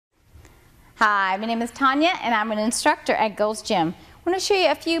Hi, my name is Tanya and I'm an instructor at Gold's Gym. I want to show you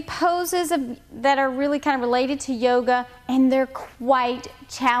a few poses that are really kind of related to yoga, and they're quite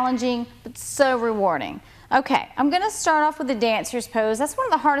challenging but so rewarding. Okay, I'm going to start off with the dancer's pose. That's one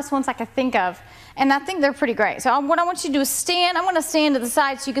of the hardest ones I could think of, and I think they're pretty great. So what I want you to do is stand. I'm going to stand to the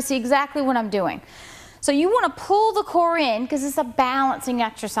side so you can see exactly what I'm doing. So you want to pull the core in because it's a balancing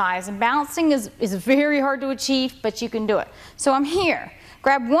exercise, and balancing is very hard to achieve, but you can do it. So I'm here.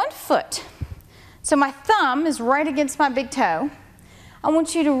 Grab one foot. So my thumb is right against my big toe. I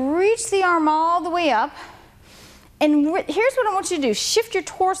want you to reach the arm all the way up, and here's what I want you to do. Shift your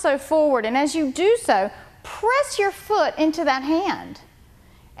torso forward, and as you do so, press your foot into that hand.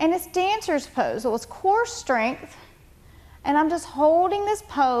 And it's dancer's pose, so it's core strength, and I'm just holding this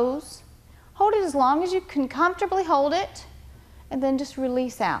pose. Hold it as long as you can comfortably hold it, and then just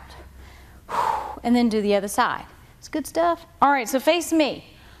release out. And then do the other side. It's good stuff. All right, so face me.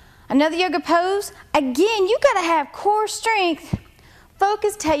 Another yoga pose. Again, you gotta have core strength.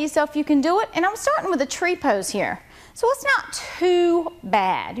 Focus, tell yourself you can do it. And I'm starting with a tree pose here. So it's not too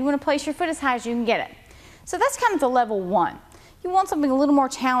bad. You wanna place your foot as high as you can get it. So that's kind of the level one. You want something a little more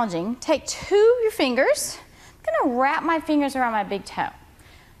challenging. Take two of your fingers. I'm gonna wrap my fingers around my big toe.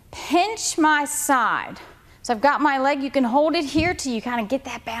 Pinch my side. So I've got my leg. You can hold it here till you kind of get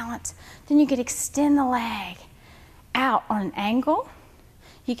that balance. Then you can extend the leg out on an angle.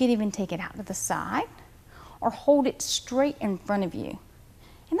 You can even take it out to the side or hold it straight in front of you.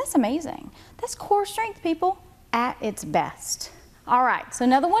 And that's amazing. That's core strength, people, at its best. All right, so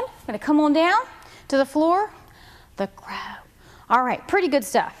another one. I'm gonna come on down to the floor, the crow. All right, pretty good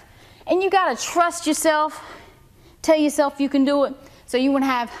stuff. And you gotta trust yourself, tell yourself you can do it. So you wanna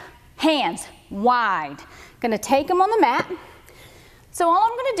have hands wide. Gonna take them on the mat. So all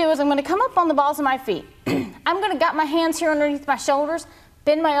I'm gonna do is I'm gonna come up on the balls of my feet. I'm gonna got my hands here underneath my shoulders,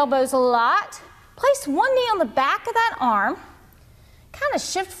 bend my elbows a lot, place one knee on the back of that arm, kind of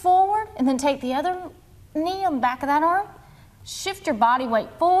shift forward, and then take the other knee on the back of that arm, shift your body weight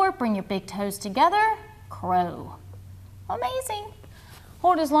forward, bring your big toes together, crow. Amazing.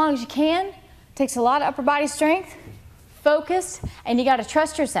 Hold it as long as you can. Takes a lot of upper body strength, focus, and you gotta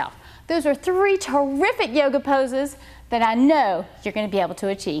trust yourself. Those are three terrific yoga poses that I know you're gonna be able to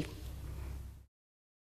achieve.